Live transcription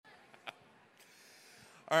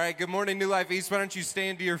All right, good morning, New Life East. Why don't you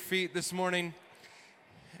stand to your feet this morning,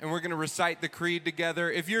 and we're going to recite the creed together.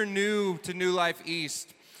 If you're new to New Life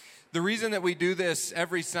East, the reason that we do this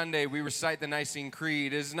every Sunday, we recite the Nicene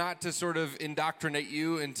Creed, is not to sort of indoctrinate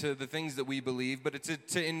you into the things that we believe, but it's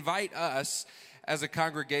to invite us as a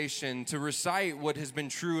congregation to recite what has been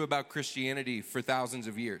true about Christianity for thousands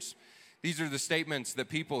of years. These are the statements that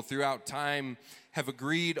people throughout time have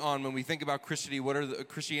agreed on when we think about Christianity.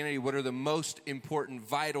 What are the most important,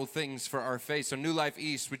 vital things for our faith? So New Life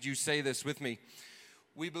East, would you say this with me?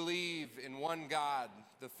 We believe in one God,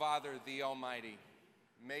 the Father, the Almighty,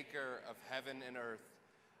 maker of heaven and earth,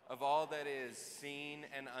 of all that is seen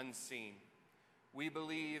and unseen. We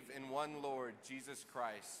believe in one Lord, Jesus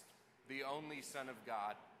Christ, the only Son of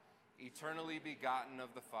God, eternally begotten of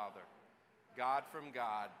the Father, God from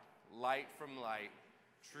God, light from light,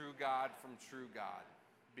 true God from true God,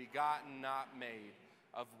 begotten, not made,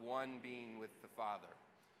 of one being with the Father.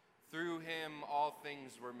 Through him all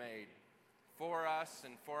things were made. For us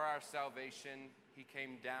and for our salvation, he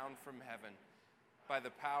came down from heaven. By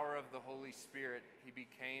the power of the Holy Spirit, he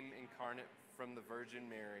became incarnate from the Virgin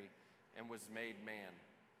Mary and was made man.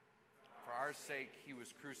 For our sake, he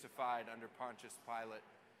was crucified under Pontius Pilate.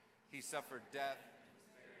 He suffered death.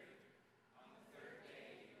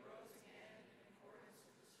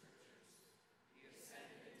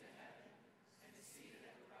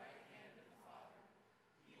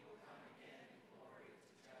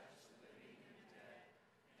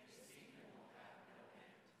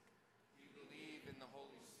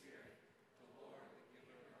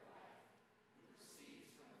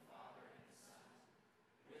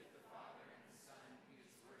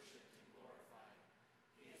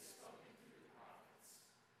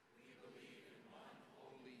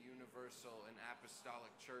 And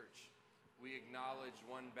apostolic church. We acknowledge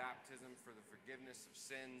one baptism for the forgiveness of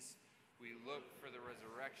sins. We look for the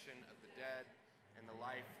resurrection of the dead and the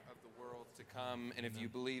life of the world to come. And if you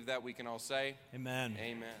believe that, we can all say, Amen.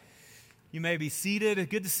 Amen. You may be seated.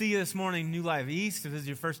 Good to see you this morning, New Life East. If this is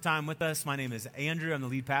your first time with us, my name is Andrew. I'm the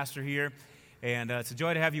lead pastor here. And it's a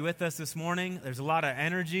joy to have you with us this morning. There's a lot of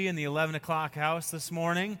energy in the 11 o'clock house this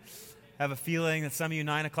morning. I have a feeling that some of you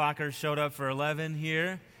 9 o'clockers showed up for 11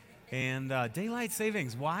 here. And daylight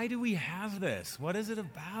savings, why do we have this? What is it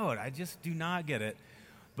about? I just do not get it.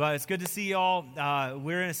 But it's good to see you all.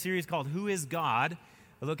 We're in a series called Who is God?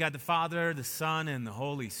 A look at the Father, the Son, and the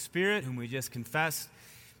Holy Spirit, whom we just confessed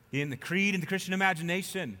in the Creed and the Christian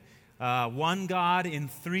imagination. One God in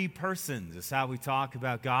three persons is how we talk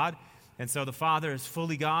about God. And so the Father is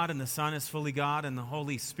fully God, and the Son is fully God, and the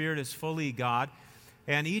Holy Spirit is fully God.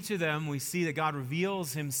 And each of them, we see that God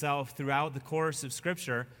reveals himself throughout the course of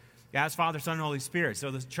Scripture as Father, Son, and Holy Spirit.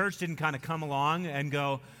 So the church didn't kind of come along and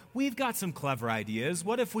go, we've got some clever ideas.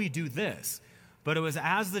 What if we do this? But it was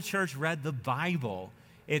as the church read the Bible,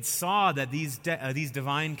 it saw that these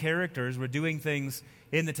divine characters were doing things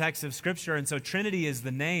in the text of Scripture. And so Trinity is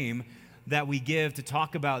the name that we give to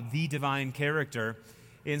talk about the divine character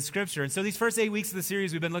in Scripture. And so these first 8 weeks of the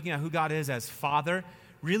series, we've been looking at who God is as Father,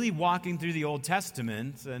 really walking through the Old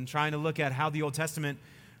Testament and trying to look at how the Old Testament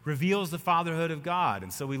reveals the fatherhood of God.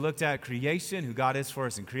 And so we looked at creation, who God is for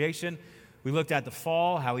us in creation. We looked at the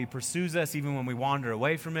fall, how he pursues us even when we wander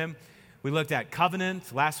away from him. We looked at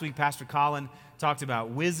covenant. Last week, Pastor Colin talked about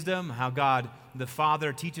wisdom, how God the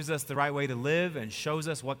Father teaches us the right way to live and shows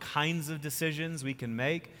us what kinds of decisions we can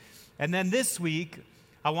make. And then this week,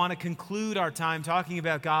 I want to conclude our time talking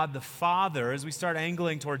about God the Father. As we start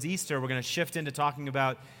angling towards Easter, we're going to shift into talking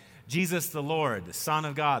about Jesus the Lord, the Son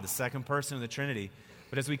of God, the second person of the Trinity.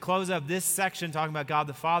 But as we close up this section talking about God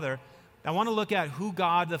the Father, I want to look at who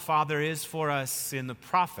God the Father is for us in the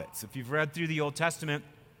prophets. If you've read through the Old Testament,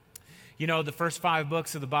 you know the first 5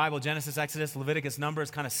 books of the Bible, Genesis, Exodus, Leviticus,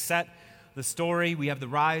 Numbers, kind of set the story. We have the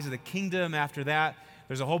rise of the kingdom after that.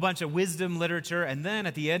 There's a whole bunch of wisdom literature. And then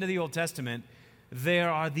at the end of the Old Testament, there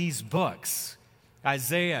are these books,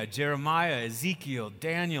 Isaiah, Jeremiah, Ezekiel,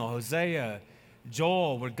 Daniel, Hosea,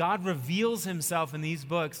 Joel, where God reveals himself in these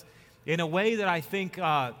books in a way that I think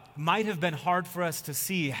might have been hard for us to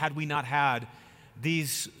see had we not had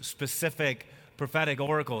these specific prophetic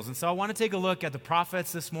oracles. And so I want to take a look at the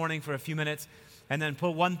prophets this morning for a few minutes and then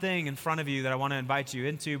put one thing in front of you that I want to invite you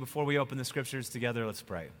into before we open the Scriptures together. Let's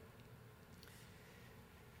pray.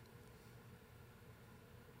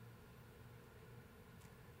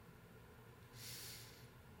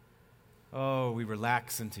 Oh, we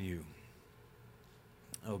relax into you.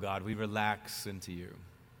 Oh God, we relax into you.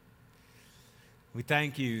 We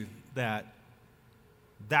thank you that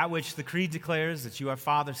which the Creed declares, that you are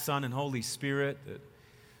Father, Son, and Holy Spirit, that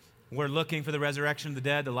We're looking for the resurrection of the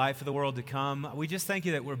dead, the life of the world to come. We just thank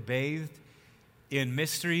you that we're bathed in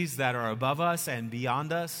mysteries that are above us and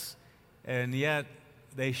beyond us, and yet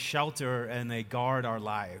they shelter and they guard our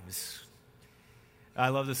lives. I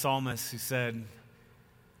love the psalmist who said,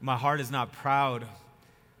 my heart is not proud.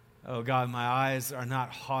 Oh God, my eyes are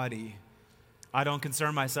not haughty. I don't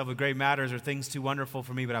concern myself with great matters or things too wonderful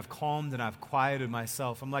for me, but I've calmed and I've quieted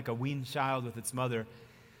myself. I'm like a weaned child with its mother.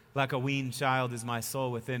 Like a weaned child is my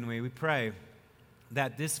soul within me. We pray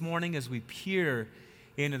that this morning as we peer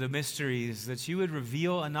into the mysteries, that you would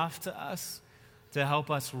reveal enough to us to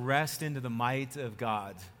help us rest into the might of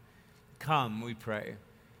God. Come, we pray.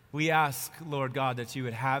 We ask, Lord God, that you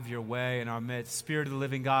would have your way in our midst. Spirit of the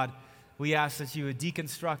living God, we ask that you would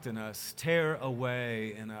deconstruct in us, tear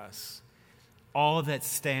away in us all that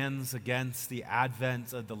stands against the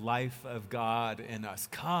advent of the life of God in us.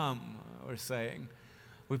 Come, we're saying.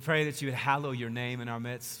 We pray that you would hallow your name in our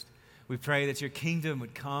midst. We pray that your kingdom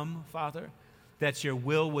would come, Father, that your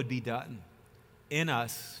will would be done in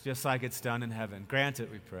us just like it's done in heaven. Grant it,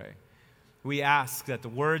 we pray. We ask that the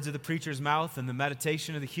words of the preacher's mouth and the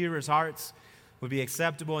meditation of the hearer's hearts would be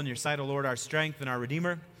acceptable in your sight, O Lord, our strength and our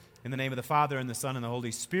Redeemer. In the name of the Father, and the Son, and the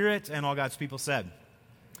Holy Spirit, and all God's people said.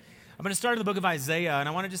 I'm going to start in the book of Isaiah, and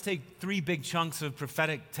I want to just take 3 big chunks of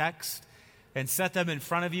prophetic text and set them in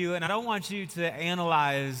front of you. And I don't want you to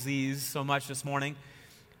analyze these so much this morning,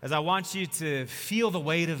 as I want you to feel the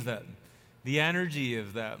weight of them, the energy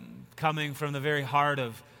of them, coming from the very heart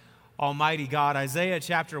of Almighty God. Isaiah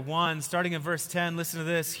chapter 1, starting in verse 10, listen to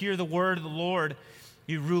this. Hear the word of the Lord,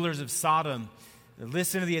 you rulers of Sodom.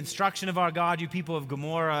 Listen to the instruction of our God, you people of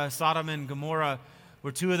Gomorrah. Sodom and Gomorrah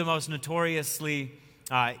were 2 of the most notoriously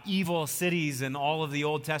evil cities in all of the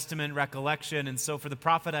Old Testament recollection. And so for the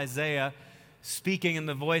prophet Isaiah, speaking in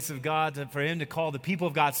the voice of God, for him to call the people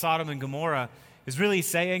of God Sodom and Gomorrah is really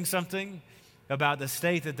saying something about the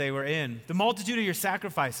state that they were in. The multitude of your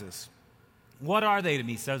sacrifices, what are they to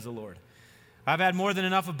me, says the Lord? I've had more than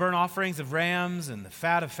enough of burnt offerings of rams and the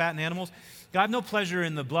fat of fattened animals. I have no pleasure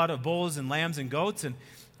in the blood of bulls and lambs and goats. And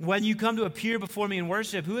when you come to appear before me in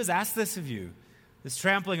worship, who has asked this of you? This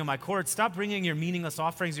trampling of my courts. Stop bringing your meaningless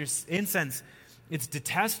offerings, your incense. It's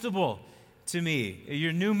detestable to me.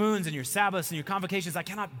 Your new moons and your Sabbaths and your convocations, I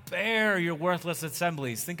cannot bear your worthless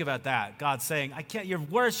assemblies. Think about that. God saying, your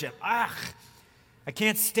worship, I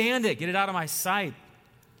can't stand it. Get it out of my sight.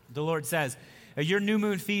 The Lord says, your new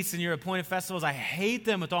moon feasts and your appointed festivals, I hate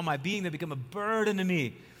them with all my being. They become a burden to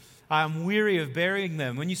me. I am weary of bearing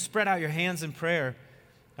them. When you spread out your hands in prayer,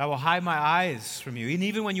 I will hide my eyes from you. And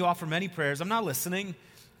even when you offer many prayers, I'm not listening,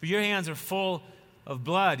 for your hands are full of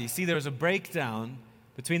blood. You see, there was a breakdown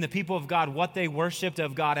between the people of God, what they worshiped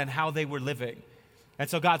of God, and how they were living. And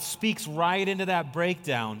so God speaks right into that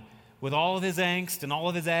breakdown with all of his angst and all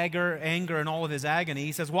of his anger and all of his agony.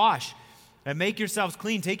 He says, wash and make yourselves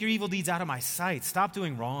clean. Take your evil deeds out of my sight. Stop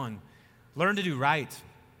doing wrong. Learn to do right.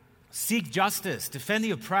 Seek justice. Defend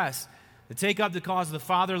the oppressed. To take up the cause of the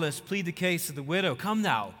fatherless. Plead the case of the widow. Come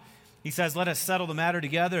now. He says, let us settle the matter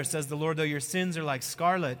together. Says the Lord, though your sins are like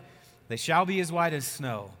scarlet, they shall be as white as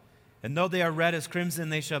snow. And though they are red as crimson,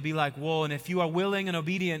 they shall be like wool. And if you are willing and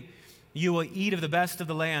obedient, you will eat of the best of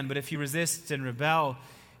the land. But if you resist and rebel,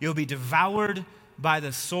 you'll be devoured by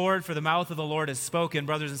the sword, for the mouth of the Lord has spoken.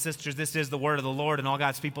 Brothers and sisters, this is the word of the Lord. And all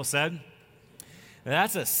God's people said,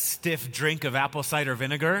 that's a stiff drink of apple cider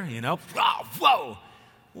vinegar, you know. Oh, whoa,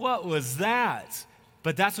 what was that?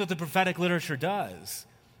 But that's what the prophetic literature does.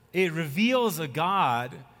 It reveals a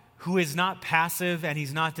God who is not passive and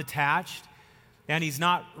he's not detached and he's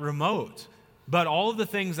not remote. But all of the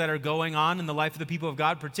things that are going on in the life of the people of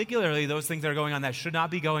God, particularly those things that are going on that should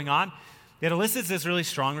not be going on, it elicits this really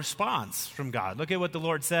strong response from God. Look at what the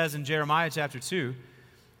Lord says in Jeremiah chapter 2.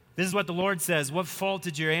 This is what the Lord says. What fault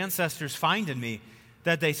did your ancestors find in me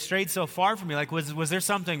that they strayed so far from me? Like, was there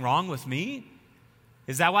something wrong with me?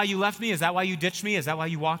 Is that why you left me? Is that why you ditched me? Is that why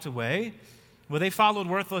you walked away? Well, they followed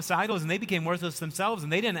worthless idols and they became worthless themselves,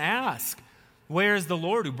 and they didn't ask, where is the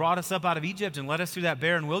Lord who brought us up out of Egypt and led us through that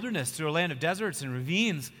barren wilderness, through a land of deserts and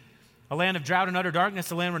ravines, a land of drought and utter darkness,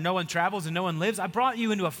 a land where no one travels and no one lives? I brought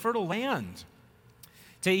you into a fertile land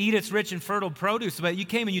to eat its rich and fertile produce, but you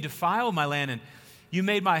came and you defiled my land, and you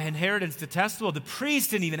made my inheritance detestable. The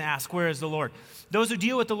priests didn't even ask, where is the Lord? Those who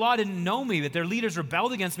deal with the law didn't know me, but their leaders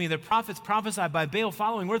rebelled against me. Their prophets prophesied by Baal,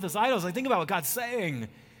 following worthless idols. Like, think about what God's saying.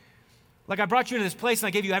 Like, I brought you into this place and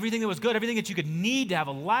I gave you everything that was good, everything that you could need to have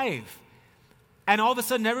a life. And all of a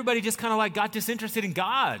sudden, everybody just kind of like got disinterested in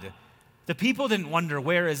God. The people didn't wonder,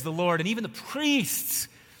 where is the Lord? And even the priests,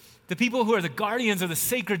 the people who are the guardians of the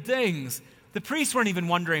sacred things, The priests weren't even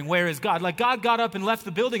wondering, where is God? Like, God got up and left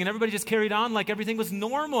the building and everybody just carried on like everything was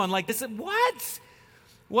normal. And like, this, what?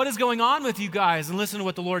 What is going on with you guys? And listen to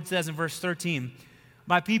what the Lord says in verse 13.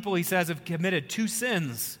 My people, he says, have committed 2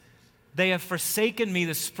 sins. They have forsaken me,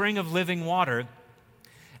 the spring of living water,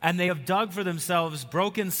 and they have dug for themselves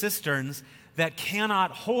broken cisterns that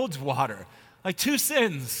cannot hold water. Like 2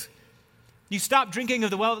 sins. You stop drinking of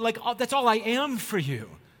the well, like, oh, that's all I am for you.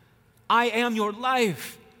 I am your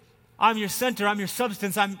life. I'm your center. I'm your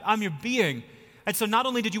substance. I'm your being. And so not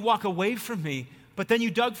only did you walk away from me, but then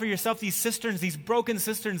you dug for yourself these cisterns, these broken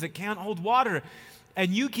cisterns that can't hold water.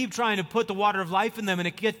 And you keep trying to put the water of life in them, and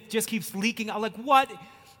it just keeps leaking out. Like, what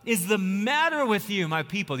is the matter with you, my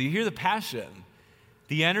people? Do you hear the passion,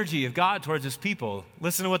 the energy of God towards his people?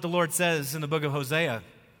 Listen to what the Lord says in the book of Hosea.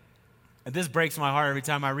 And this breaks my heart every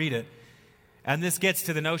time I read it. And this gets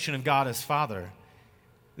to the notion of God as Father.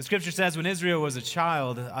 The scripture says, when Israel was a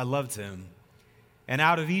child, I loved him. And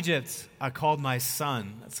out of Egypt, I called my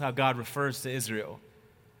son. That's how God refers to Israel.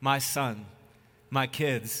 My son, my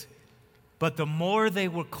kids. But the more they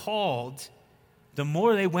were called, the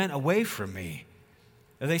more they went away from me.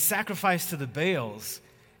 They sacrificed to the Baals,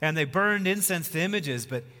 and they burned incense to images.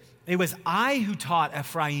 But it was I who taught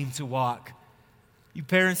Ephraim to walk. You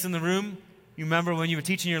parents in the room, you remember when you were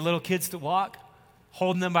teaching your little kids to walk?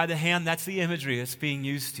 Holding them by the hand, that's the imagery that's being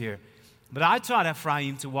used here. But I taught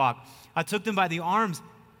Ephraim to walk. I took them by the arms.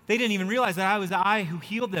 They didn't even realize that I was I who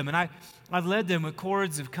healed them. And I led them with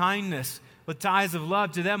cords of kindness, with ties of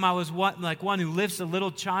love. To them I was like one who lifts a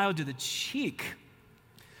little child to the cheek.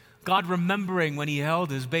 God remembering when he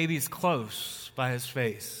held his babies close by his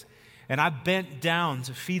face. And I bent down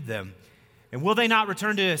to feed them. And will they not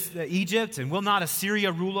return to Egypt? And will not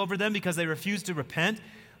Assyria rule over them because they refuse to repent?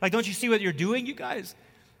 Like, don't you see what you're doing, you guys?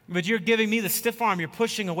 But you're giving me the stiff arm. You're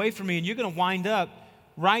pushing away from me, and you're going to wind up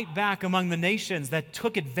right back among the nations that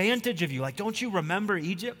took advantage of you. Like, don't you remember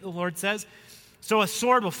Egypt, the Lord says? So a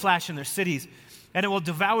sword will flash in their cities, and it will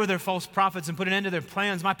devour their false prophets and put an end to their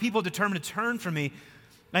plans. My people determined to turn from me.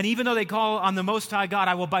 And even though they call on the Most High God,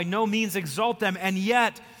 I will by no means exalt them. And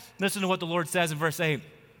yet, listen to what the Lord says in verse 8.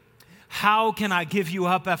 How can I give you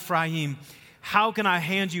up, Ephraim? How can I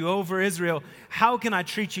hand you over, Israel? How can I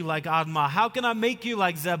treat you like Admah? How can I make you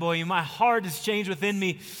like Zeboim? My heart is changed within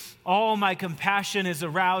me. All my compassion is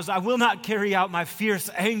aroused. I will not carry out my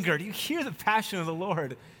fierce anger. Do you hear the passion of the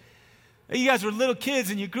Lord? You guys were little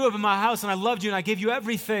kids and you grew up in my house and I loved you and I gave you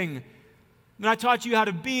everything. And I taught you how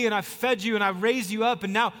to be and I fed you and I raised you up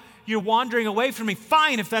and now you're wandering away from me.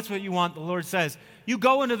 Fine, if that's what you want, the Lord says. You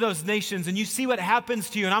go into those nations and you see what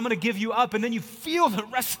happens to you and I'm going to give you up. And then you feel the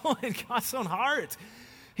wrestle in God's own heart.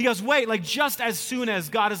 He goes, wait, like just as soon as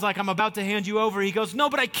God is like, I'm about to hand you over. He goes, no,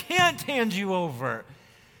 but I can't hand you over.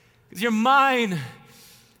 Because you're mine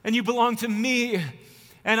and you belong to me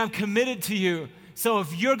and I'm committed to you. So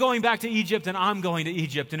if you're going back to Egypt, then I'm going to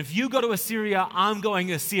Egypt. And if you go to Assyria, I'm going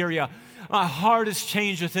to Assyria. My heart is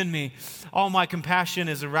changed within me. All my compassion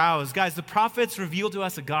is aroused. Guys, the prophets reveal to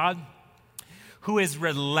us a God who is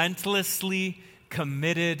relentlessly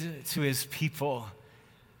committed to his people.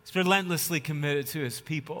 He's relentlessly committed to his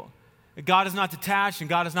people. God is not detached and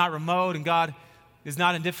God is not remote and God is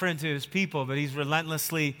not indifferent to his people, but he's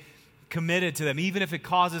relentlessly committed to them. Even if it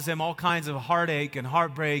causes him all kinds of heartache and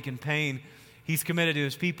heartbreak and pain, he's committed to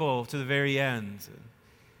his people to the very end.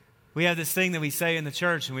 We have this thing that we say in the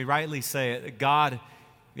church, and we rightly say it, that God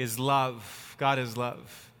is love. God is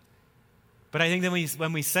love. But I think that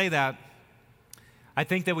when we say that, I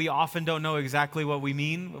think that we often don't know exactly what we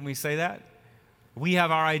mean when we say that. We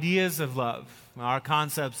have our ideas of love, our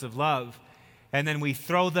concepts of love, and then we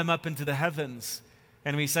throw them up into the heavens,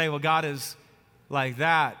 and we say, well, God is like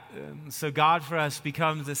that. And so God for us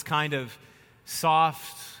becomes this kind of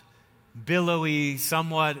soft, billowy,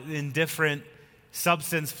 somewhat indifferent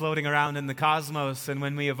substance floating around in the cosmos, and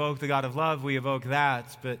when we evoke the God of love, we evoke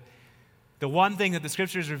that. But the one thing that the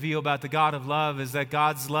scriptures reveal about the God of love is that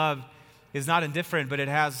God's love is not indifferent, but it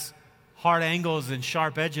has hard angles and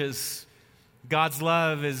sharp edges. God's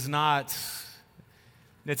love is not,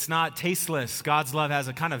 it's not tasteless. God's love has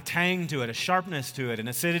a kind of tang to it, a sharpness to it, an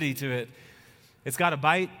acidity to it. It's got a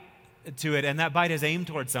bite to it, and that bite is aimed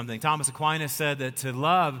towards something. Thomas Aquinas said that to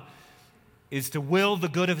love is to will the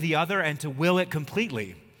good of the other and to will it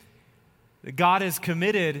completely. God is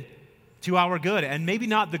committed to our good, and maybe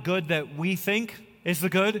not the good that we think is the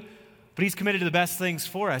good, but he's committed to the best things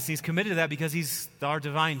for us. He's committed to that because he's our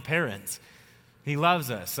divine parent. He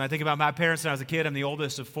loves us. And I think about my parents when I was a kid. I'm the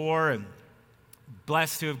oldest of 4 and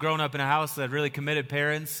blessed to have grown up in a house that had really committed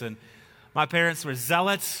parents. And my parents were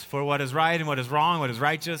zealots for what is right and what is wrong, what is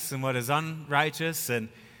righteous and what is unrighteous. And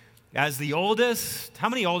As the oldest, how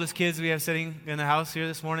many oldest kids do we have sitting in the house here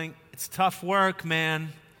this morning? It's tough work, man.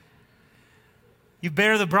 You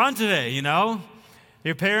bear the brunt of it, you know?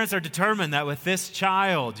 Your parents are determined that with this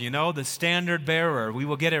child, you know, the standard bearer, we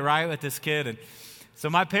will get it right with this kid. And so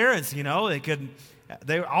my parents, you know,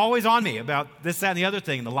 they were always on me about this, that, and the other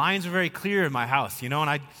thing. The lines were very clear in my house, you know, and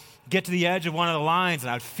I'd get to the edge of one of the lines and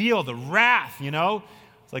I'd feel the wrath, you know?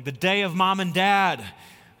 It's like the day of mom and dad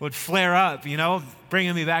would flare up, you know,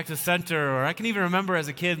 bringing me back to center. Or I can even remember as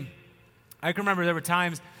a kid, I can remember there were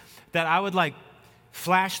times that I would like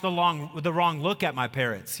flash the wrong look at my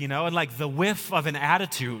parents, you know, and like the whiff of an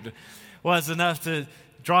attitude was enough to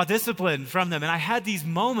draw discipline from them. And I had these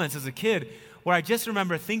moments as a kid where I just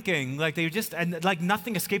remember thinking like and like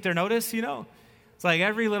nothing escaped their notice, you know. It's like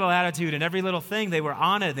every little attitude and every little thing, they were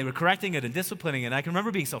on it, they were correcting it and disciplining it. And I can remember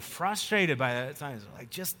being so frustrated by that at times, like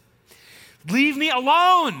just leave me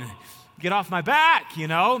alone, get off my back, you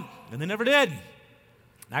know. And they never did.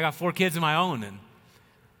 I got 4 kids of my own, and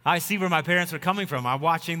I see where my parents are coming from. I'm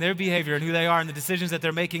watching their behavior and who they are and the decisions that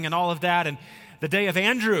they're making and all of that. And the day of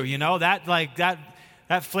Andrew, you know, that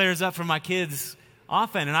flares up for my kids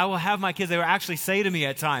often. And I will have my kids, they will actually say to me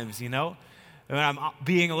at times, you know, when I'm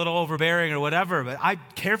being a little overbearing or whatever, but I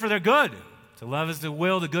care for their good. To love is to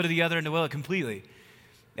will the good of the other and to will it completely.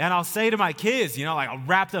 And I'll say to my kids, you know, like I'll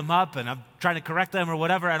wrap them up and I'm trying to correct them or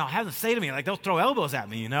whatever, and I'll have them say to me, like they'll throw elbows at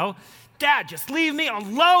me, you know. Dad, just leave me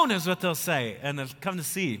alone is what they'll say. And I've come to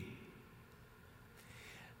see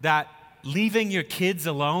that leaving your kids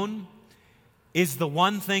alone is the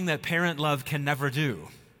one thing that parent love can never do.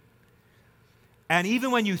 And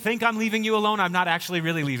even when you think I'm leaving you alone, I'm not actually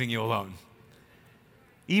really leaving you alone.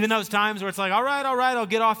 Even those times where it's like, all right, I'll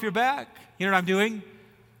get off your back. You know what I'm doing?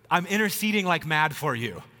 I'm interceding like mad for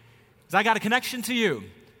you. Because I got a connection to you.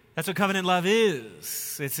 That's what covenant love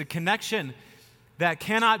is. It's a connection that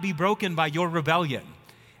cannot be broken by your rebellion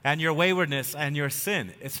and your waywardness and your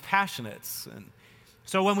sin. It's passionate. And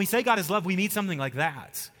so when we say God is love, we mean something like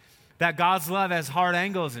that. That God's love has hard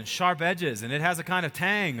angles and sharp edges, and it has a kind of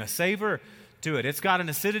tang, a savor to it. It's got an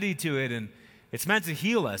acidity to it, and it's meant to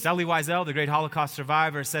heal us. Elie Wiesel, the great Holocaust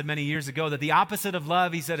survivor, said many years ago that the opposite of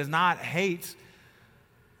love, he said, is not hate,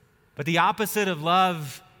 but the opposite of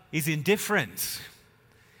love is indifference.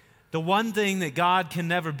 The one thing that God can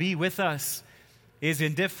never be with us is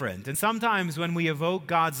indifferent. And sometimes when we evoke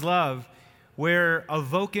God's love, we're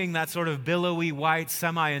evoking that sort of billowy, white,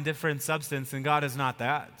 semi-indifferent substance, and God is not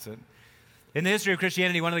that. So in the history of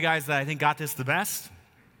Christianity, one of the guys that I think got this the best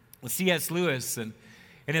was C.S. Lewis. And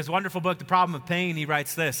in his wonderful book, The Problem of Pain, he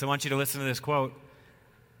writes this. I want you to listen to this quote.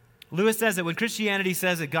 Lewis says that when Christianity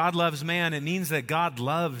says that God loves man, it means that God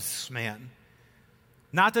loves man.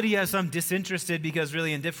 Not that he has some disinterested, because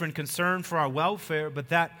really indifferent concern for our welfare, but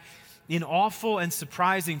that in awful and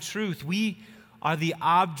surprising truth, we are the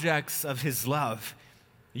objects of his love.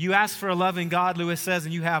 You ask for a loving God, Lewis says,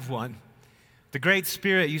 and you have one. The great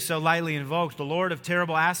Spirit you so lightly invoked, the Lord of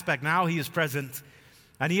terrible aspect, now he is present.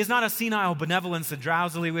 And he is not a senile benevolence that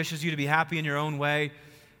drowsily wishes you to be happy in your own way.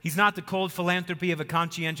 He's not the cold philanthropy of a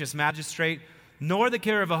conscientious magistrate, nor the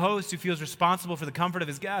care of a host who feels responsible for the comfort of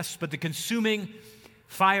his guests, but the consuming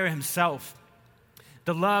fire himself.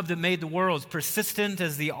 The love that made the worlds, persistent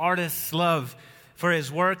as the artist's love for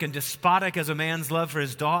his work and despotic as a man's love for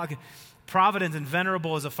his dog, provident and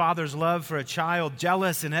venerable as a father's love for a child,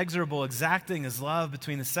 jealous, inexorable, exacting as love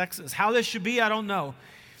between the sexes. How this should be, I don't know.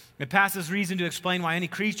 It passes reason to explain why any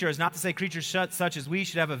creature, is not to say creatures such as we,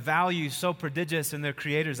 should have a value so prodigious in their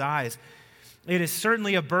Creator's eyes. It is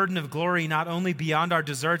certainly a burden of glory not only beyond our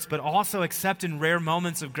deserts, but also, except in rare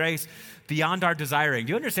moments of grace, beyond our desiring.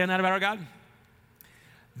 Do you understand that about our God?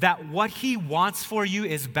 That what he wants for you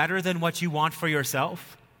is better than what you want for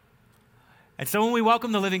yourself. And so when we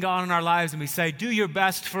welcome the living God in our lives and we say, do your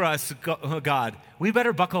best for us, God, we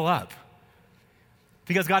better buckle up.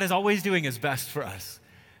 Because God is always doing his best for us.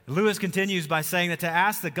 Lewis continues by saying that to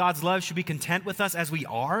ask that God's love should be content with us as we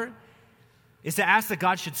are is to ask that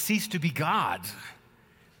God should cease to be God.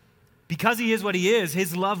 Because he is what he is,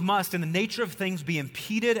 his love must, in the nature of things, be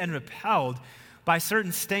impeded and repelled by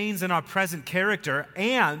certain stains in our present character,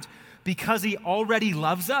 and because he already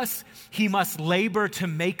loves us, he must labor to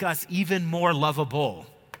make us even more lovable.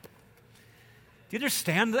 Do you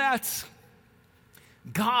understand that?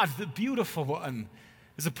 God, the beautiful one,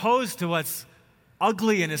 is opposed to what's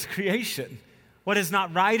ugly in his creation, what is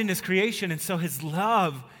not right in his creation, and so his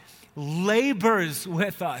love labors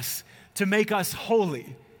with us to make us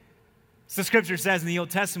holy. So the scripture says in the Old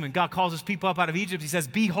Testament, God calls his people up out of Egypt. He says,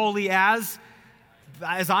 be holy as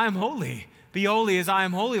I am holy. Be holy as I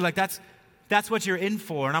am holy. Like that's that's what you're in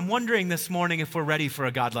for. And I'm wondering this morning if we're ready for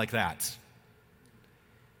a God like that.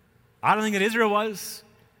 I don't think that Israel was.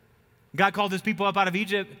 God called his people up out of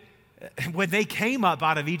Egypt. When they came up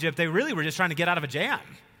out of Egypt, they really were just trying to get out of a jam.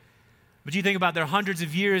 But you think about their hundreds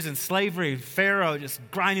of years in slavery, Pharaoh just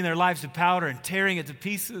grinding their lives to powder and tearing it to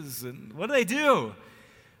pieces. And what do?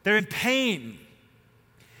 They're in pain.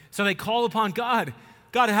 So they call upon God.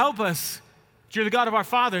 God, help us. You're the God of our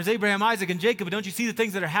fathers, Abraham, Isaac, and Jacob. But don't you see the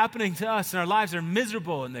things that are happening to us in our lives? They're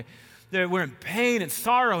miserable, and we're in pain and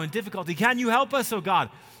sorrow and difficulty. Can you help us, oh God?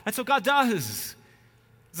 That's what God does.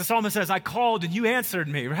 As the psalmist says, I called and you answered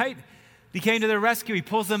me, right? He came to their rescue. He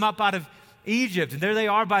pulls them up out of Egypt, and there they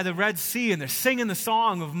are by the Red Sea, and they're singing the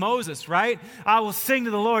song of Moses, right? I will sing to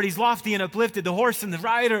the Lord. He's lofty and uplifted, the horse and the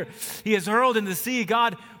rider. He is hurled into the sea.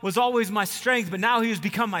 God was always my strength, but now he has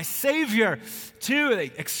become my Savior too. They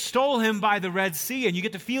extol him by the Red Sea, and you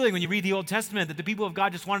get the feeling when you read the Old Testament that the people of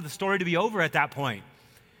God just wanted the story to be over at that point,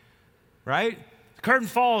 right? The curtain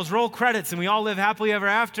falls, roll credits, and we all live happily ever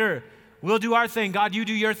after. We'll do our thing. God, you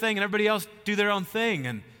do your thing, and everybody else do their own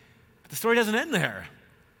thing. But the story doesn't end there.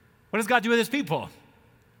 What does God do with his people?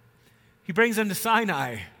 He brings them to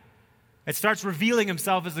Sinai. It starts revealing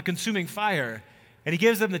himself as the consuming fire. And he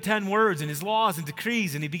gives them the 10 words and his laws and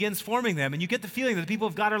decrees, and he begins forming them. And you get the feeling that the people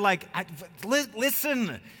of God are like,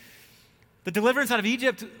 listen, the deliverance out of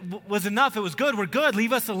Egypt was enough. It was good. We're good.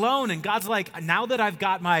 Leave us alone. And God's like, now that I've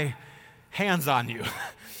got my hands on you,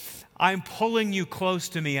 I'm pulling you close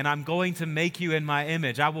to me, and I'm going to make you in my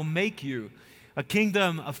image. I will make you a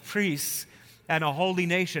kingdom of priests and a holy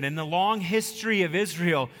nation. In the long history of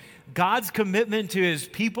Israel, God's commitment to his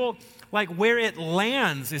people, like where it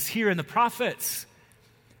lands, is here in the prophets.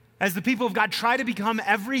 As the people of God try to become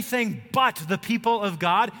everything but the people of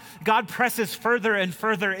God, God presses further and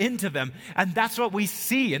further into them. And that's what we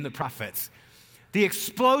see in the prophets. The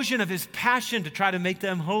explosion of his passion to try to make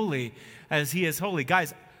them holy as he is holy.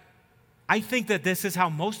 Guys, I think that this is how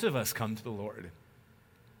most of us come to the Lord.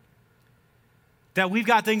 That we've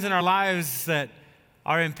got things in our lives that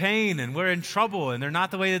are in pain and we're in trouble and they're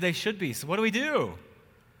not the way that they should be. So what do?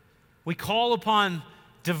 We call upon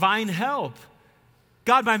divine help.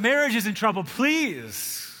 God, my marriage is in trouble,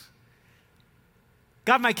 please.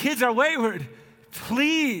 God, my kids are wayward,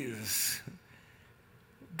 please.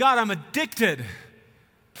 God, I'm addicted,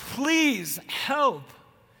 please help.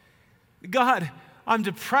 God, I'm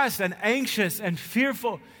depressed and anxious and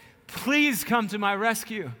fearful, please come to my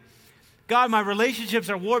rescue. God, my relationships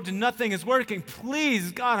are warped and nothing is working.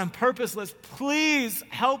 Please, God, I'm purposeless. Please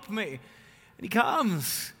help me. And he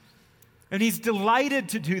comes. And he's delighted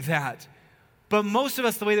to do that. But most of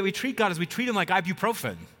us, the way that we treat God is we treat him like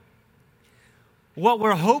ibuprofen. What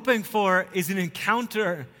we're hoping for is an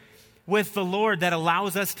encounter with the Lord that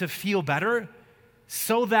allows us to feel better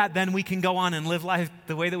so that then we can go on and live life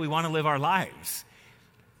the way that we want to live our lives.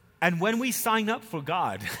 And when we sign up for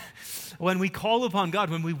God, when we call upon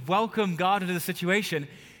God, when we welcome God into the situation,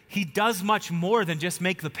 he does much more than just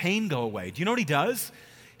make the pain go away. Do you know what he does?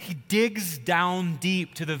 He digs down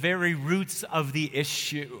deep to the very roots of the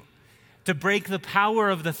issue to break the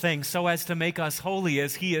power of the thing so as to make us holy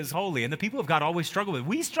as he is holy. And the people of God always struggle with it.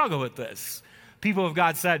 We struggle with this. People of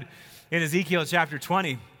God said in Ezekiel chapter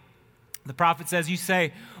 20, the prophet says, you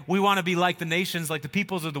say, we want to be like the nations, like the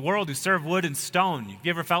peoples of the world who serve wood and stone. Have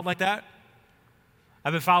you ever felt like that?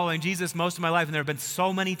 I've been following Jesus most of my life, and there have been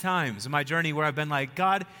so many times in my journey where I've been like,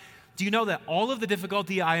 God, do you know that all of the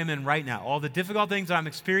difficulty I am in right now, all the difficult things that I'm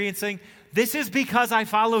experiencing, this is because I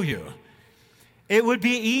follow you. It would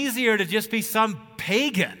be easier to just be some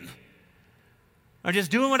pagan or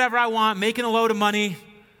just doing whatever I want, making a load of money,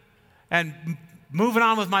 and moving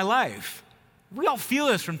on with my life. We all feel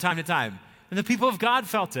this from time to time, and the people of God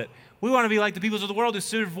felt it. We want to be like the peoples of the world who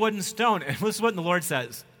serve wood and stone. And listen to what the Lord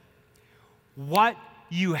says. What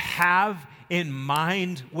you have in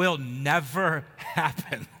mind will never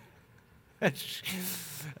happen.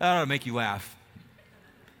 That'll make you laugh.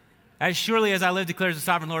 As surely as I live, declares the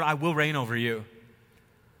sovereign Lord, I will reign over you.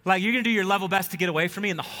 Like, you're going to do your level best to get away from me,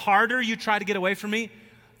 and the harder you try to get away from me,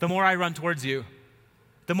 the more I run towards you.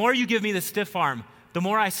 The more you give me the stiff arm, the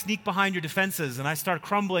more I sneak behind your defenses and I start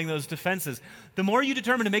crumbling those defenses. The more you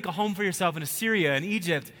determine to make a home for yourself in Assyria and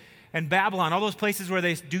Egypt and Babylon, all those places where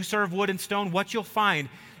they do serve wood and stone, what you'll find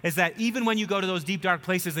is that even when you go to those deep, dark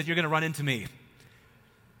places, that you're going to run into me.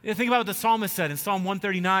 Think about what the psalmist said in Psalm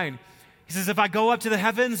 139. He says, if I go up to the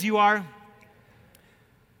heavens, you are.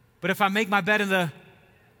 But if I make my bed in the,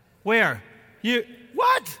 where? You,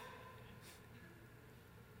 what?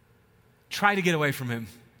 Try to get away from him.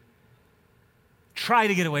 Try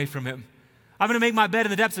to get away from him. I'm going to make my bed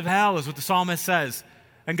in the depths of hell, is what the psalmist says.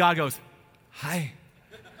 And God goes, Hi.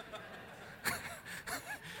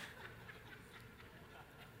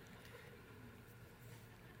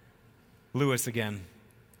 Lewis again,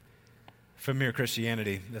 from Mere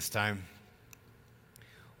Christianity this time.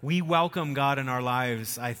 We welcome God in our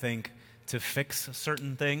lives, I think, to fix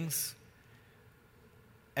certain things.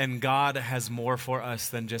 And God has more for us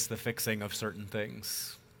than just the fixing of certain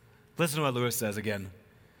things. Listen to what Lewis says again.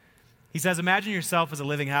 He says, imagine yourself as a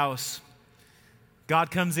living house. God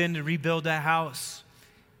comes in to rebuild that house.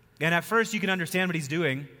 And at first you can understand what he's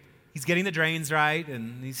doing. He's getting the drains right,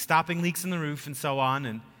 and he's stopping leaks in the roof and so on.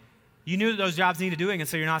 And you knew that those jobs needed doing, and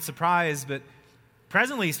so you're not surprised. But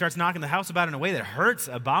presently he starts knocking the house about in a way that hurts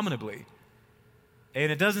abominably. And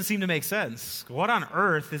it doesn't seem to make sense. What on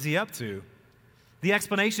earth is he up to? The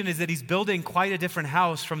explanation is that he's building quite a different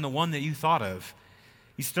house from the one that you thought of.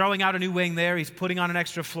 He's throwing out a new wing there. He's putting on an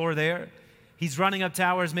extra floor there. He's running up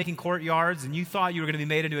towers, making courtyards, and you thought you were going to be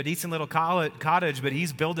made into a decent little cottage, but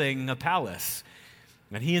he's building a palace.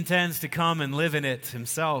 And he intends to come and live in it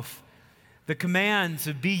himself. The command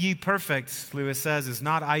to be ye perfect, Lewis says, is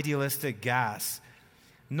not idealistic gas,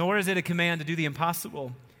 nor is it a command to do the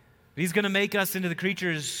impossible. He's going to make us into the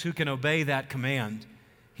creatures who can obey that command.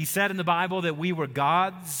 He said in the Bible that we were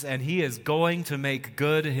God's, and he is going to make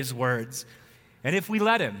good his words. And if we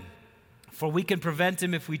let him, for we can prevent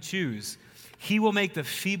him if we choose, he will make the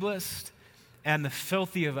feeblest and the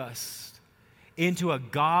filthy of us into a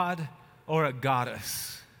god or a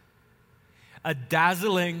goddess. A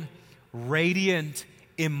dazzling, radiant,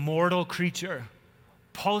 immortal creature,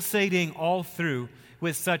 pulsating all through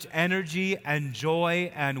with such energy and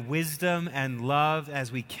joy and wisdom and love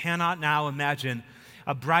as we cannot now imagine.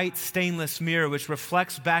 A bright stainless mirror which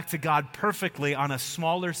reflects back to God perfectly on a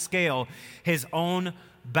smaller scale his own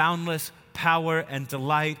boundless power and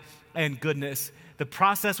delight and goodness. The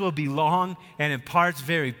process will be long and in parts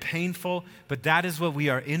very painful, but that is what we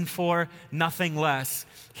are in for, nothing less.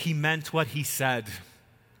 He meant what he said.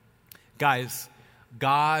 Guys,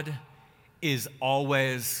 God is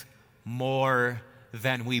always more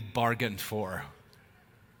than we bargained for.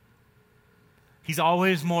 He's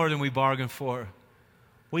always more than we bargained for.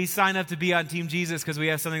 We sign up to be on Team Jesus because we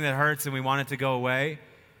have something that hurts and we want it to go away.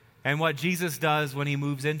 And what Jesus does when he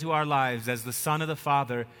moves into our lives as the Son of the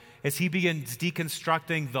Father is he begins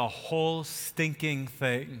deconstructing the whole stinking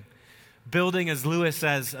thing. Building, as Lewis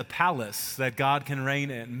says, a palace that God can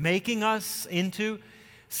reign in. Making us into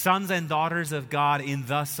sons and daughters of God in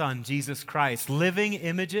the Son, Jesus Christ. Living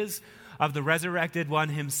images of the resurrected one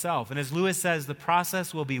himself. And as Lewis says, the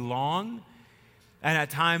process will be long and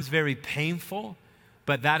at times very painful.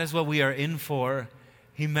 But that is what we are in for.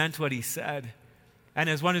 He meant what he said. And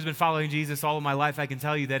as one who's been following Jesus all of my life, I can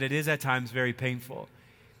tell you that it is at times very painful.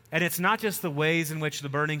 And it's not just the ways in which the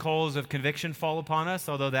burning coals of conviction fall upon us,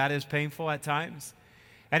 although that is painful at times.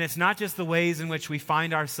 And it's not just the ways in which we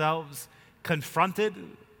find ourselves confronted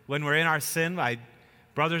when we're in our sin by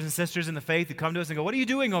brothers and sisters in the faith who come to us and go, what are you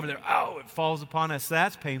doing over there? Oh, it falls upon us.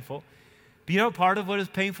 That's painful. But you know part of what is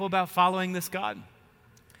painful about following this God?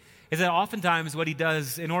 Is that oftentimes what he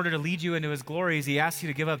does in order to lead you into his glory is he asks you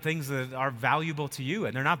to give up things that are valuable to you,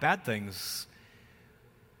 and they're not bad things.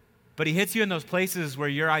 But he hits you in those places where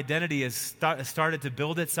your identity has started to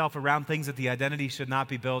build itself around things that the identity should not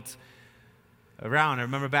be built around. I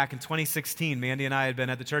remember back in 2016, Mandy and I had been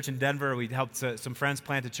at the church in Denver. We'd helped some friends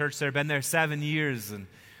plant a church there, been there 7 years, and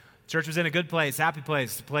church was in a good place, happy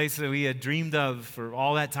place, a place that we had dreamed of for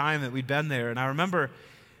all that time that we'd been there. And I remember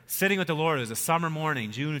sitting with the Lord. It was a summer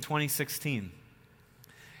morning, June of 2016. And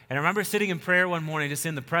I remember sitting in prayer one morning just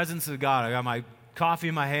in the presence of God. I got my coffee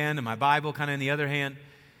in my hand and my Bible kind of in the other hand.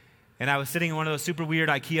 And I was sitting in one of those super weird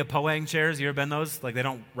IKEA Poang chairs. You ever been those? Like they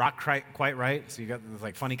don't rock quite right. So you got this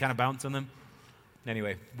like funny kind of bounce on them.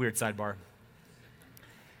 Anyway, weird sidebar.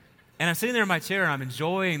 And I'm sitting there in my chair and I'm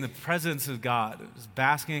enjoying the presence of God. Just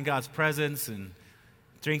basking in God's presence and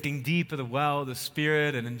drinking deep of the well of the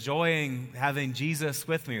Spirit and enjoying having Jesus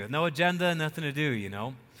with me with no agenda, nothing to do, you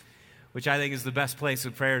know, which I think is the best place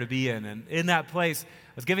of prayer to be in. And in that place,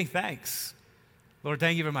 I was giving thanks. Lord,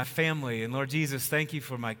 thank you for my family. And Lord Jesus, thank you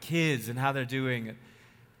for my kids and how they're doing. And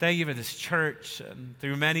thank you for this church. And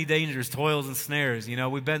through many dangers, toils, and snares, you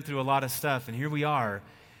know, we've been through a lot of stuff. And here we are.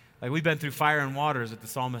 Like we've been through fire and waters, as the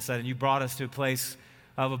psalmist said, and you brought us to a place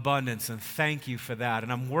of abundance. And thank you for that.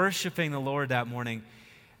 And I'm worshiping the Lord that morning.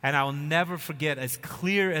 And I will never forget, as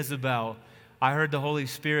clear as a bell, I heard the Holy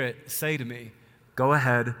Spirit say to me, go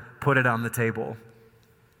ahead, put it on the table.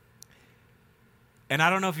 And I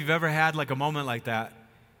don't know if you've ever had like a moment like that,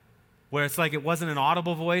 where it's like it wasn't an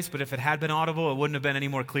audible voice, but if it had been audible, it wouldn't have been any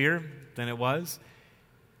more clear than it was.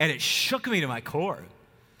 And it shook me to my core.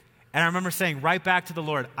 And I remember saying right back to the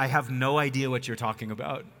Lord, I have no idea what you're talking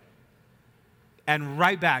about. And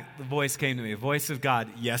right back, the voice came to me, the voice of God,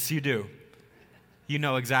 yes, you do. You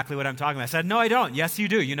know exactly what I'm talking about. I said, no, I don't. Yes, you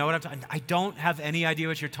do. You know what I'm talking about. I don't have any idea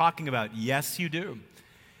what you're talking about. Yes, you do.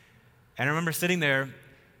 And I remember sitting there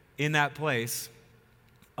in that place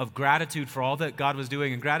of gratitude for all that God was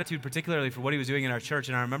doing, and gratitude particularly for what he was doing in our church.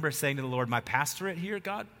 And I remember saying to the Lord, my pastorate here,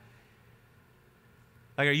 God?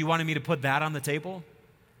 Like, are you wanting me to put that on the table?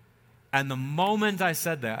 And the moment I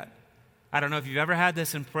said that, I don't know if you've ever had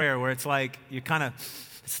this in prayer where it's like you're kind of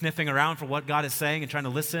sniffing around for what God is saying and trying to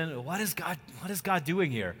listen. What is God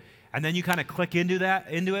doing here? And then you kind of click into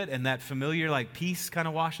it, and that familiar like peace kind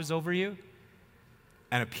of washes over you.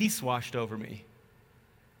 And a peace washed over me.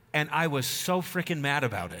 And I was so freaking mad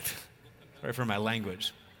about it. Sorry for my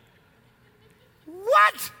language.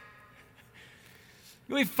 What?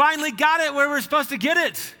 We finally got it where we're supposed to get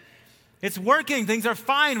it. It's working. Things are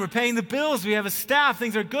fine. We're paying the bills. We have a staff.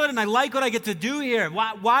 Things are good. And I like what I get to do here.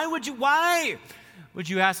 Why would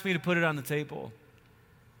you ask me to put it on the table?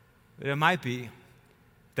 It might be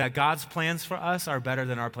that God's plans for us are better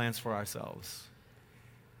than our plans for ourselves.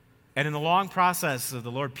 And in the long process of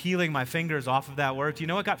the Lord peeling my fingers off of that work, do you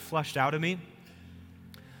know what got flushed out of me?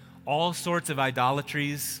 All sorts of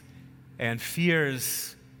idolatries and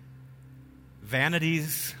fears,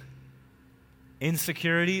 vanities,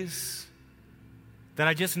 insecurities that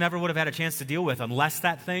I just never would have had a chance to deal with unless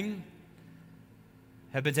that thing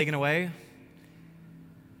had been taken away.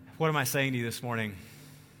 What am I saying to you this morning?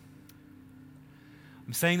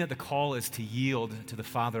 I'm saying that the call is to yield to the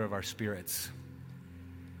Father of our spirits.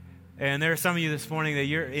 And there are some of you this morning that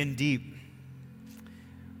you're in deep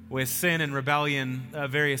with sin and rebellion of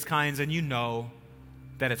various kinds, and you know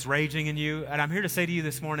that it's raging in you. And I'm here to say to you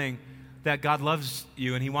this morning that God loves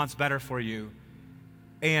you and he wants better for you.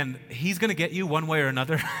 And he's going to get you one way or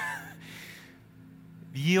another.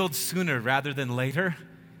 Yield sooner rather than later.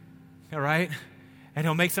 All right? And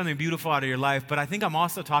he'll make something beautiful out of your life. But I think I'm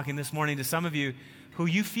also talking this morning to some of you who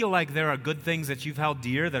you feel like there are good things that you've held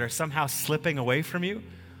dear that are somehow slipping away from you,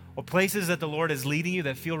 or places that the Lord is leading you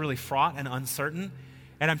that feel really fraught and uncertain.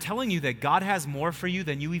 And I'm telling you that God has more for you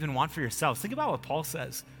than you even want for yourselves. Think about what Paul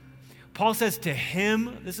says. Paul says to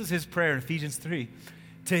him, this is his prayer in Ephesians 3,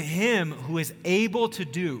 to him who is able to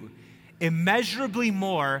do immeasurably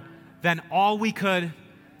more than all we could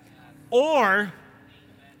or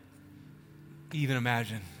even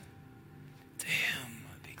imagine. To him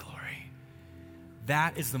be glory.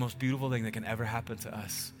 That is the most beautiful thing that can ever happen to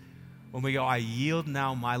us. When we go, I yield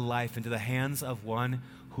now my life into the hands of one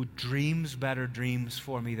who dreams better dreams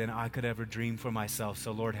for me than I could ever dream for myself.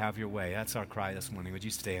 So Lord, have your way. That's our cry this morning. Would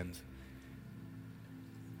you stand?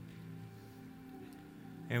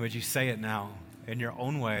 And would you say it now in your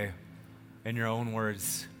own way, in your own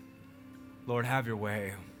words? Lord, have your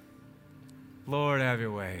way. Lord, have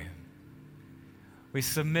your way. We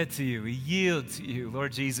submit to you. We yield to you,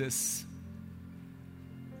 Lord Jesus.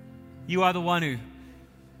 You are the one who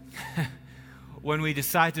when we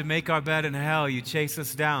decide to make our bed in hell, you chase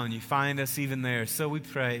us down. You find us even there. So we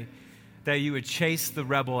pray that you would chase the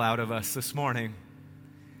rebel out of us this morning.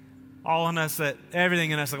 All in us,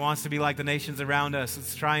 everything in us that wants to be like the nations around us,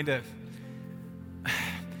 that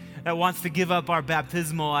wants to give up our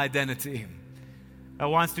baptismal identity, that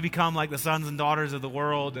wants to become like the sons and daughters of the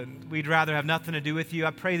world, and we'd rather have nothing to do with you.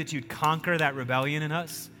 I pray that you'd conquer that rebellion in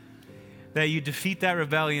us, that you defeat that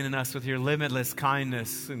rebellion in us with your limitless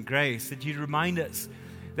kindness and grace, that you'd remind us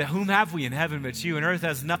that whom have we in heaven but you, and earth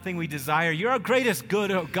has nothing we desire. You're our greatest good,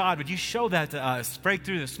 oh God. Would you show that to us? Break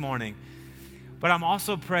through this morning. But I'm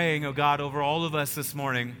also praying, oh God, over all of us this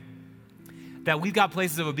morning, that we've got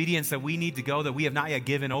places of obedience that we need to go that we have not yet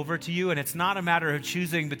given over to you. And it's not a matter of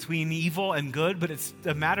choosing between evil and good, but it's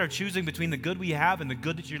a matter of choosing between the good we have and the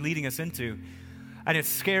good that you're leading us into. And it's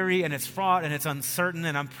scary and it's fraught and it's uncertain.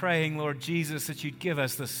 And I'm praying, Lord Jesus, that you'd give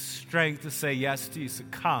us the strength to say yes to you. So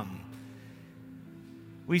come.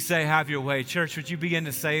 We say, have your way. Church, would you begin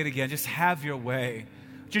to say it again? Just have your way.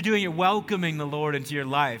 What you're doing, you're welcoming the Lord into your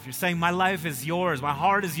life. You're saying, my life is yours. My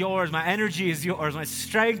heart is yours. My energy is yours. My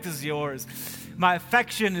strength is yours. My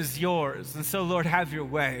affection is yours. And so, Lord, have your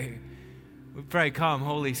way. We pray, come,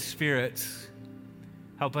 Holy Spirit.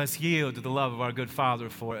 Help us yield to the love of our good Father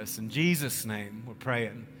for us. In Jesus' name, we're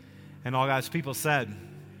praying. And all God's people said,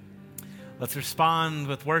 let's respond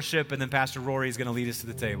with worship, and then Pastor Rory is going to lead us to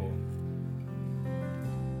the table.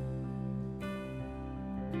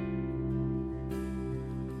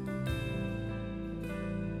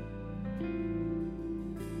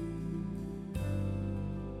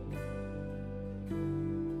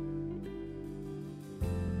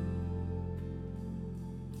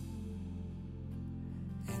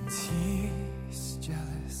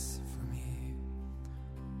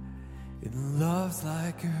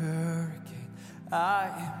 like a hurricane. I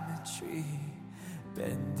am a tree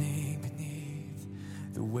bending beneath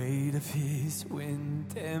the weight of his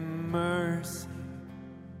wind and mercy.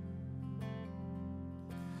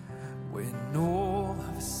 When all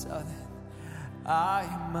of a sudden I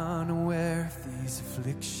am unaware of these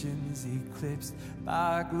afflictions eclipsed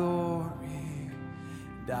by glory,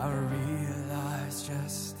 and I realize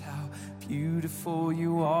just how beautiful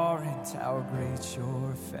you are and how great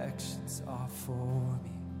your affections are for me.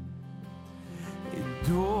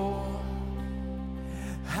 Endure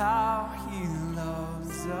how he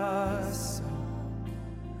loves us so.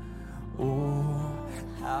 Oh,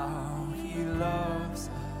 how he loves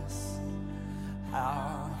us,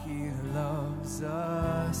 how he loves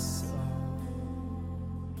us so.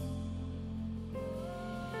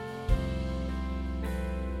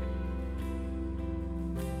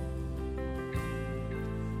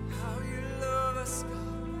 How you love us, God.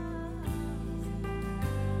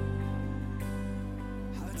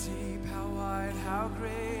 How deep, how wide, how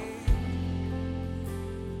great.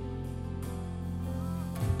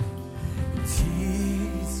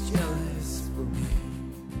 He's jealous for me.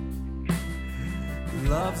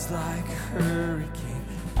 Love's like a hurricane.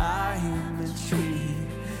 I am a tree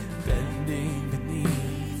bending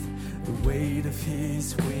beneath the weight of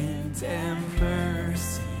his wind and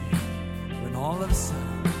mercy. When all of a sudden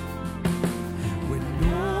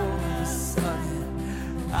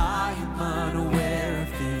I am unaware of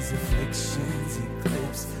these afflictions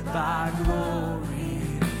eclipsed by glory,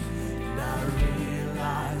 and I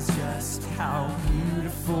realize just how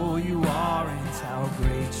beautiful you are and how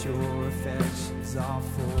great your affections are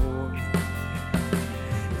for me.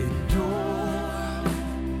 Endure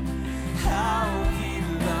how he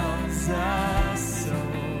loves us so.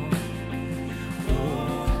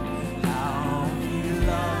 Oh, how he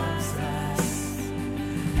loves us,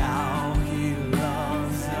 how he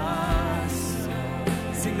loves us so.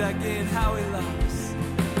 Sing that again, how he loves.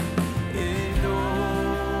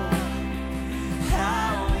 Endure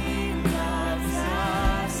how he loves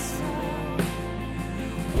us so.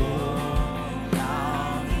 Oh,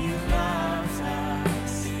 how he loves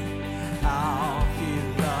us, how he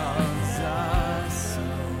loves us so.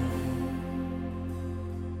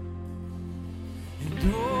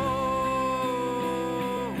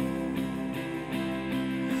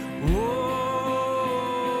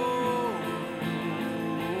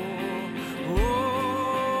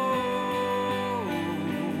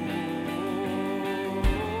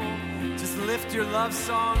 Just lift your love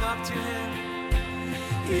song up to him.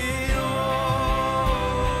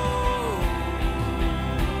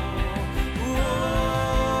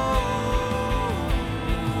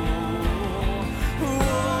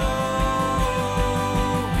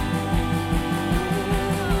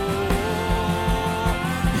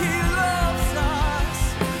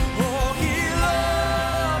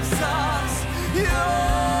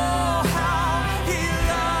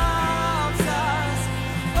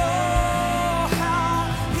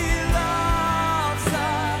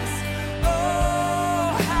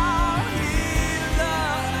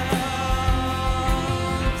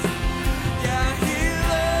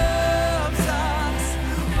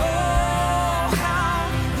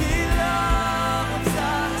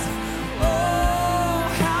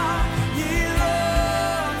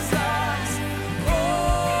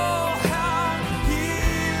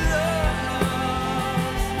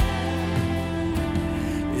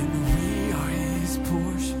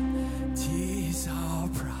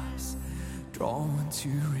 Drawn to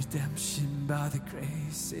redemption by the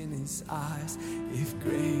grace in his eyes. If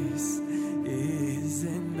grace is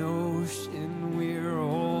an ocean, we're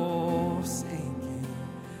all sinking.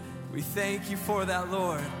 We thank you for that,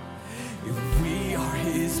 Lord. If we are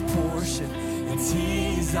his portion and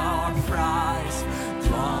he's our prize,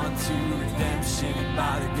 drawn to redemption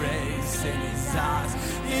by the grace in his eyes.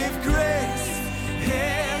 If grace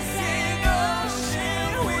is an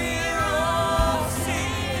ocean, we're all sinking.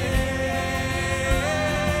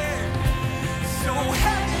 So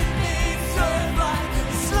heaven needs earth like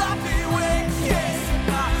a sloppy wet kiss.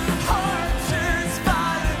 My heart turns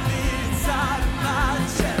violently inside of my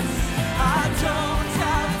chest. I don't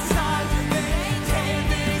have time to maintain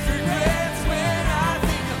these regrets when I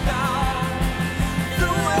think about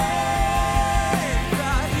the way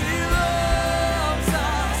that he loves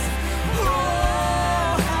us. Oh,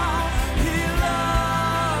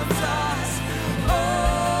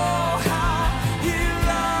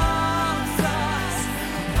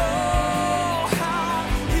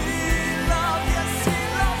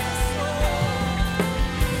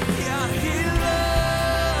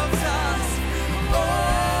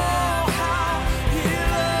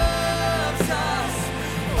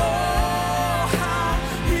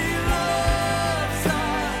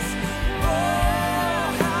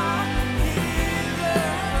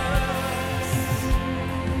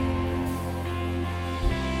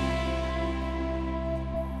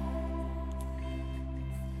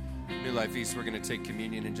 New Life East, we're going to take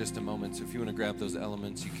communion in just a moment. So if you want to grab those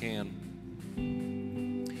elements, you can.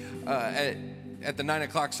 At the 9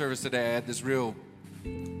 o'clock service today, I had this real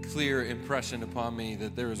clear impression upon me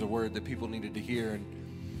that there was a word that people needed to hear. And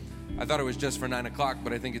I thought it was just for 9 o'clock,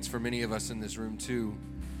 but I think it's for many of us in this room too.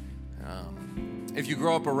 If you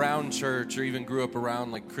grow up around church or even grew up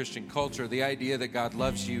around like Christian culture, the idea that God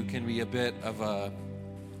loves you can be a bit of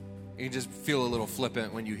you can just feel a little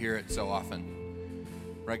flippant when you hear it so often.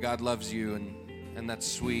 Right? God loves you, and that's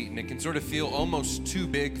sweet. And it can sort of feel almost too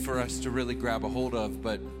big for us to really grab a hold of.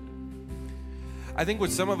 But I think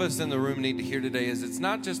what some of us in the room need to hear today is it's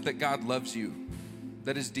not just that God loves you.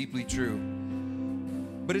 That is deeply true.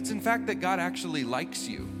 But it's in fact that God actually likes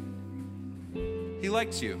you. He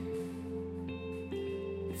likes you.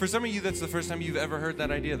 For some of you, that's the first time you've ever heard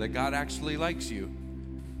that idea, that God actually likes you.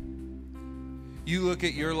 You look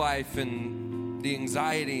at your life and the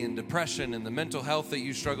anxiety and depression and the mental health that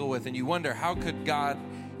you struggle with, and you wonder, how could God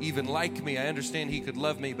even like me? I understand He could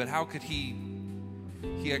love me, but how could He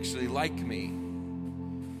actually like me?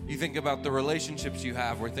 You think about the relationships you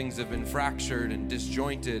have where things have been fractured and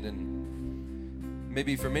disjointed, and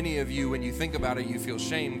maybe for many of you, when you think about it, you feel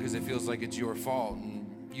shame because it feels like it's your fault, and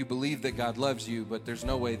you believe that God loves you, but there's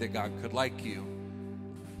no way that God could like you.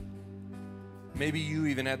 Maybe you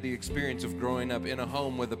even had the experience of growing up in a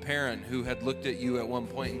home with a parent who had looked at you at one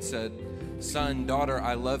point and said, son, daughter,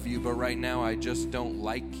 I love you, but right now I just don't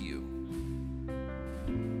like you.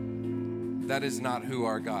 That is not who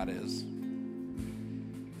our God is.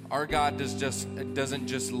 Our God doesn't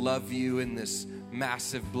just love you in this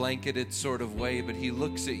massive blanketed sort of way, but He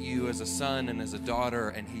looks at you as a son and as a daughter,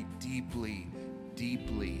 and He deeply,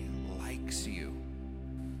 deeply likes you.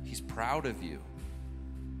 He's proud of you.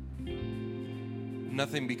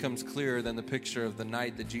 Nothing becomes clearer than the picture of the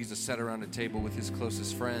night that Jesus sat around a table with His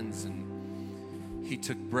closest friends, and He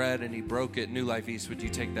took bread and He broke it. New Life East, would you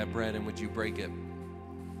take that bread and would you break it?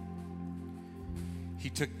 He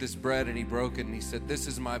took this bread and He broke it, and He said, this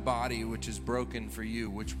is my body which is broken for you,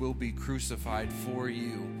 which will be crucified for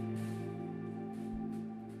you.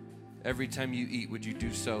 Every time you eat, would you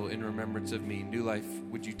do so in remembrance of me? New Life,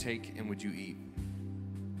 would you take and would you eat?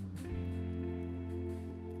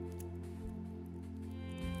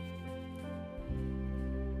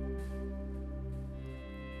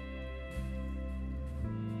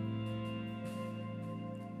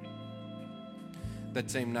 That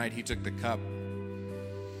same night, He took the cup.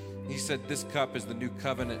 He said, this cup is the new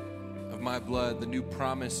covenant of my blood, the new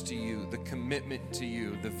promise to you, the commitment to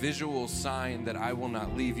you, the visual sign that I will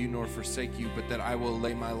not leave you nor forsake you, but that I will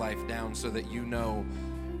lay my life down so that you know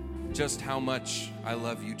just how much I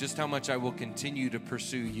love you, just how much I will continue to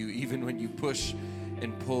pursue you, even when you push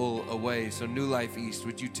and pull away. So New Life East,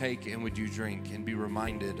 would you take and would you drink and be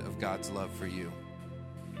reminded of God's love for you?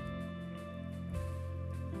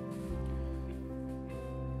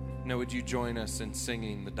 Now, would you join us in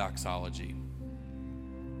singing the doxology?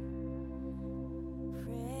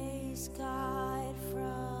 Praise God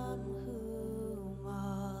from whom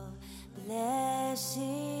all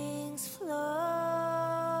blessings flow.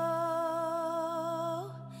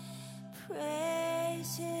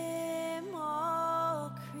 Praise Him,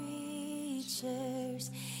 all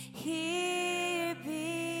creatures here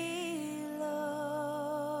below.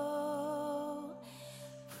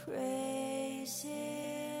 Praise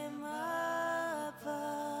Him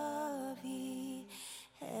above, ye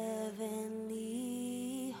heavenly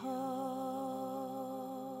hosts.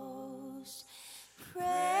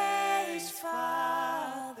 Praise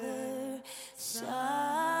Father,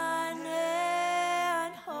 Son,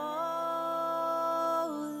 and Holy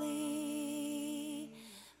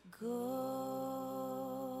Ghost.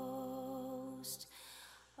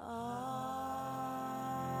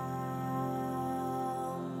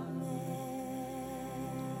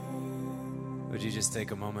 Would you just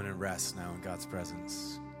take a moment and rest now in God's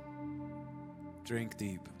presence? Drink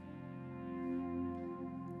deep.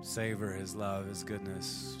 Savor His love, His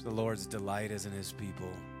goodness. The Lord's delight is in His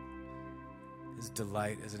people. His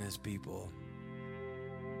delight is in His people.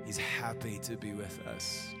 He's happy to be with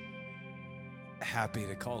us. Happy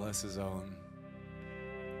to call us His own.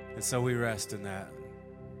 And so we rest in that.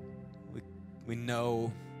 We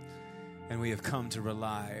know and we have come to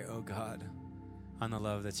rely, oh God, on the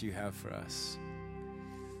love that you have for us.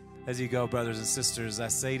 As you go, brothers and sisters, I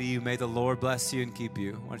say to you, may the Lord bless you and keep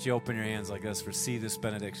you. Why don't you open your hands like this, receive this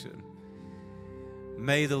benediction.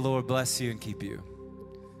 May the Lord bless you and keep you.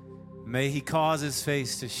 May He cause His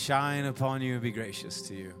face to shine upon you and be gracious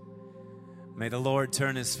to you. May the Lord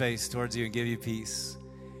turn His face towards you and give you peace.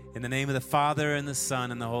 In the name of the Father and the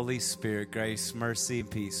Son and the Holy Spirit, grace, mercy,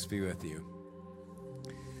 and peace be with you.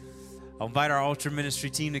 I'll invite our Ultra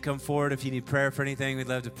Ministry team to come forward. If you need prayer for anything, we'd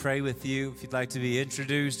love to pray with you. If you'd like to be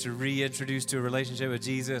introduced or reintroduced to a relationship with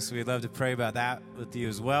Jesus, we'd love to pray about that with you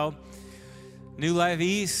as well. New Life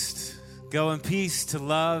East, go in peace to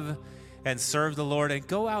love and serve the Lord. And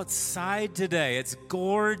go outside today. It's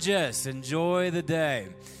gorgeous. Enjoy the day.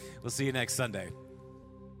 We'll see you next Sunday.